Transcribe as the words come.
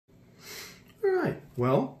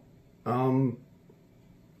Well, kind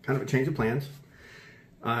of a change of plans.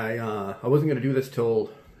 I wasn't going to do this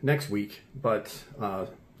till next week, but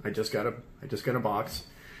I just got a box,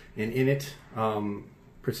 and in it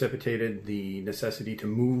precipitated the necessity to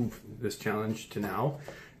move this challenge to now,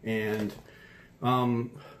 and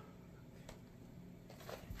I'm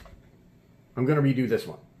going to redo this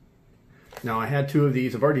one. Now, I had 2 of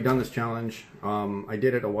these. I've already done this challenge. I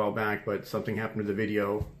did it a while back, but something happened to the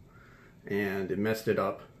video and it messed it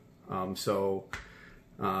up. So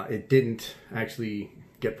it didn't actually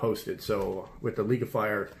get posted. So with the League of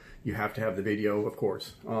Fire, you have to have the video, of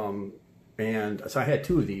course. And so I had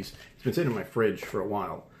 2 of these. It's been sitting in my fridge for a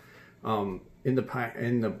while. In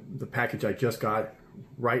the package I just got,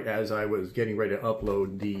 right as I was getting ready to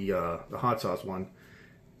upload the hot sauce one,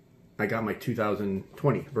 I got my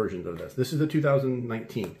 2020 versions of this. This is the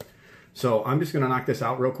 2019. So I'm just going to knock this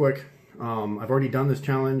out real quick. I've already done this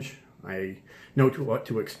challenge. I know what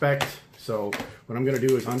to expect. So what I'm going to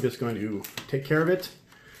do is I'm just going to take care of it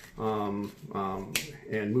and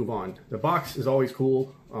move on. The box is always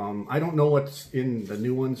cool. I don't know what's in the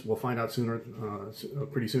new ones. We'll find out sooner,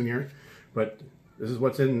 pretty soon here. But this is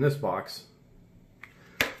what's in this box.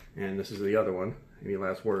 And this is the other one. Any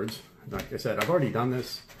last words? Like I said, I've already done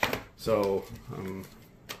this. So,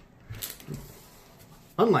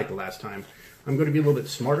 unlike the last time, I'm going to be a little bit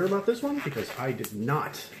smarter about this one because I did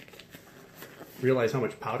not realize how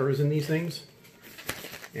much powder is in these things.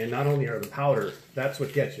 And not only are the powder, that's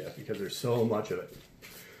what gets you because there's so much of it.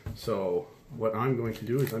 So, what I'm going to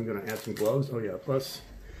do is I'm going to add some gloves. Oh yeah, plus,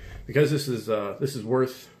 because this is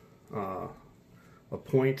worth a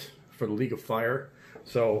point for the League of Fire.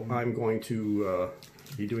 So, I'm going to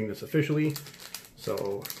be doing this officially.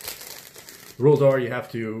 So, the rules are you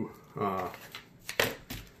have to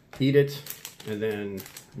eat it and then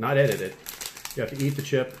not edit it. You have to eat the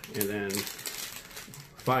chip and then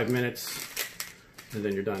 5 minutes and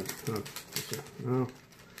then you're done. Oh,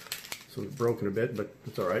 this one's broken a bit, but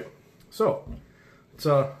it's all right. So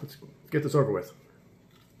let's get this over with.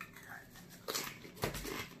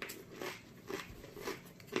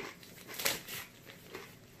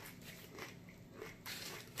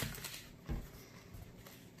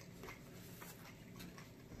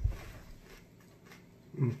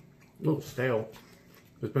 A little stale.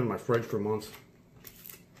 It's been in my fridge for months.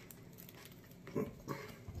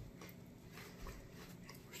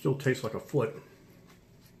 Still tastes like a foot.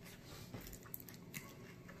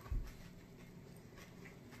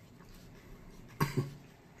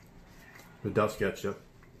 The dust gets you.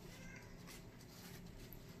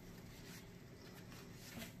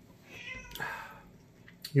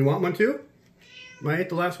 You want one too? I ate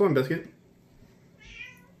the last one, Biscuit.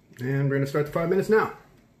 And we're going to start the 5 minutes now.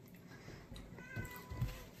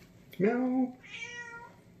 Meow.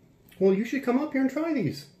 Well, you should come up here and try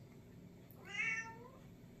these.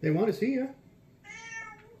 They want to see you.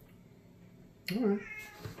 All right.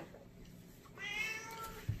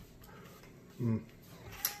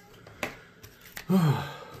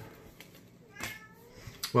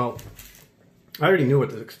 Well, I already knew what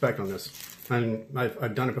to expect on this, and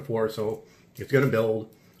I've done it before, so it's gonna build.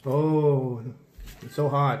 Oh, it's so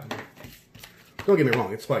hot. Don't get me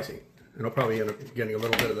wrong, it's spicy, and I'll probably end up getting a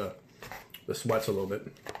little bit of the sweats a little bit,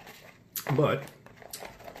 but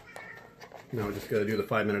now I just gotta do the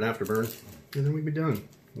 5 minute afterburn, and then we'd be done,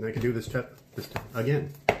 and I can do this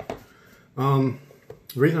again. The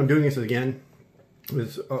reason I'm doing this again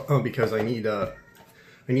is because I need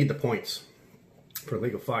the points for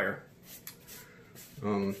League of Fire.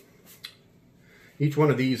 Each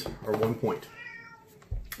one of these are 1 point.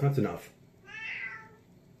 That's enough.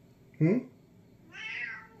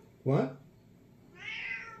 What?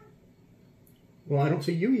 Well, I don't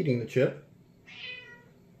see you eating the chip.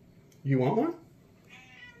 You want one?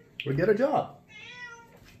 Well, get a job.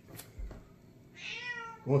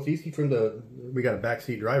 Well, it's easy from we got a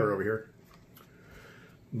backseat driver over here.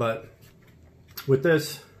 But with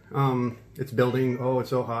this, it's building. Oh, it's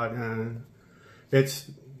so hot. It's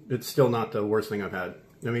still not the worst thing I've had.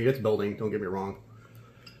 I mean, it's building, don't get me wrong.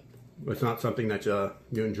 It's not something that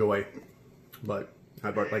you enjoy. But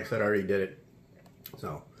like I said, I already did it.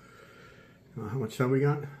 So, how much time we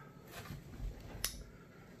got?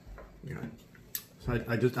 Yeah. So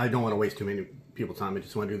I don't want to waste too many people's time. I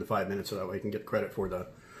just want to do the 5 minutes so that way I can get credit for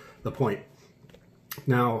the point.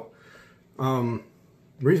 Now, the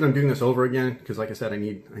reason I'm doing this over again, because like I said, I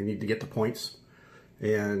need to get the points.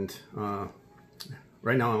 And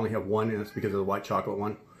right now I only have one, and it's because of the white chocolate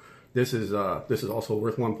one. This is also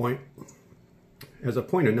worth 1 point. As a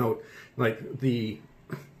point of note, like the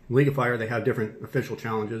League of Fire, they have different official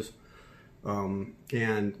challenges.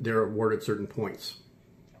 and they're awarded certain points.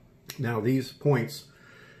 Now these points,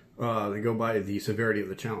 they go by the severity of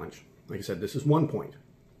the challenge. Like I said, this is 1 point.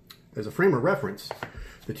 As a frame of reference,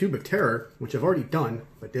 the Tube of Terror, which I've already done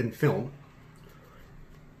but didn't film,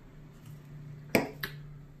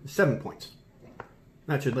 is 7 points.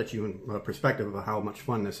 That should let you in perspective of how much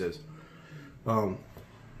fun this is.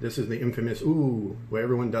 This is the infamous, where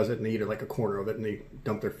everyone does it and they eat it like a corner of it and they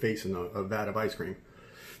dump their face in a vat of ice cream.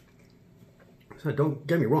 So don't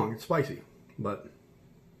get me wrong, it's spicy, but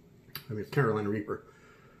I mean, it's Carolina Reaper.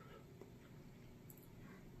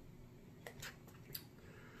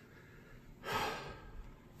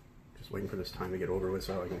 Just waiting for this time to get over with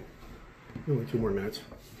so I can, only 2 more minutes.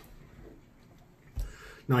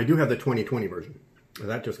 Now I do have the 2020 version.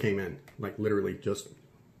 That just came in, like literally just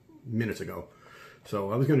minutes ago.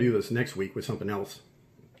 So I was going to do this next week with something else.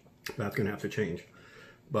 That's going to have to change.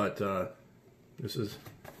 But this is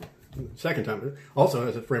the second time. Also,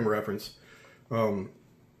 as a frame of reference, I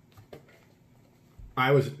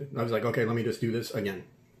was like, okay, let me just do this again.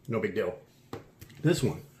 No big deal. This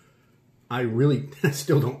one, I really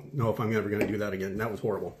still don't know if I'm ever going to do that again. That was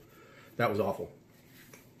horrible. That was awful.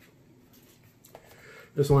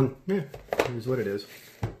 This one, it is what it is.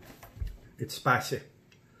 It's spicy.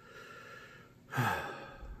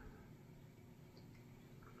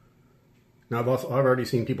 Now I've already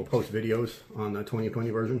seen people post videos on the 2020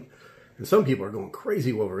 version, and some people are going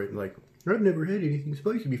crazy over it. Like, I've never had anything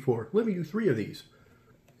spicy before. Let me do 3 of these.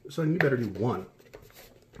 So you better do 1.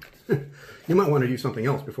 You might want to do something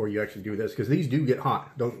else before you actually do this, because these do get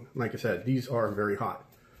hot. Like I said, these are very hot,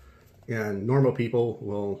 and normal people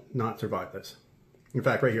will not survive this. In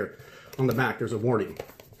fact, right here on the back, there's a warning.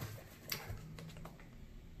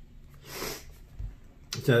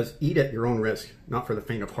 It says, eat at your own risk, not for the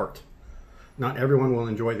faint of heart. Not everyone will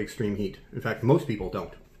enjoy the extreme heat. In fact, most people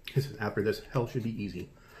don't. After this, hell should be easy.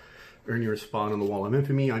 Earn your spot on the wall of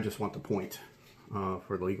infamy. I just want the point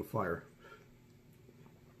for the legal fire.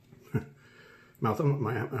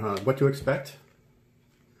 What to expect?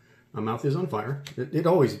 My mouth is on fire. It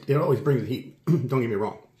always brings the heat. Don't get me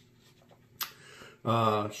wrong.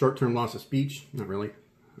 Short-term loss of speech, not really.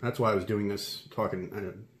 That's why I was doing this,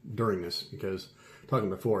 talking during this, because talking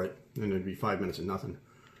before it, and it'd be 5 minutes of nothing.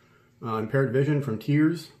 Impaired vision from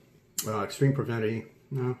tears, extreme profanity.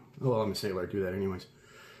 No, well, I'm a sailor, I do that anyways.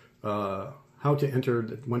 How to enter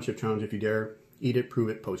the one chip challenge if you dare. Eat it, prove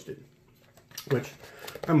it, post it. Which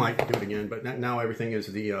I might do it again, but now everything is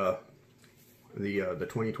the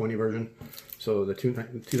 2020 version. So the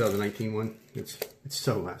 2019 one, it's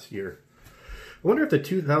so last year. I wonder if the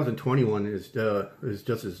 2021 is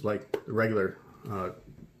just as like the regular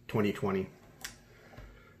 2020.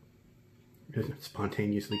 It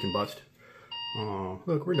spontaneously combust. Oh,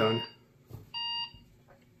 look, we're done.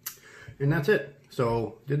 And that's it.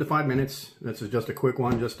 So, did the 5 minutes. This is just a quick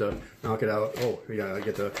one, just to knock it out. Oh, yeah, I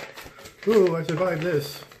get to... Ooh, I survived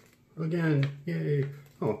this. Again, yay.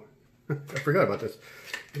 Oh, I forgot about this.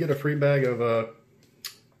 You get a free bag of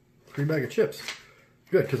chips.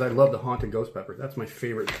 Good, because I love the Haunted Ghost Pepper. That's my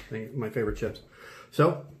favorite thing, my favorite chips.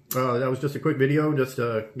 So, that was just a quick video, just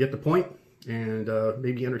to get the point and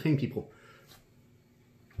maybe entertain people.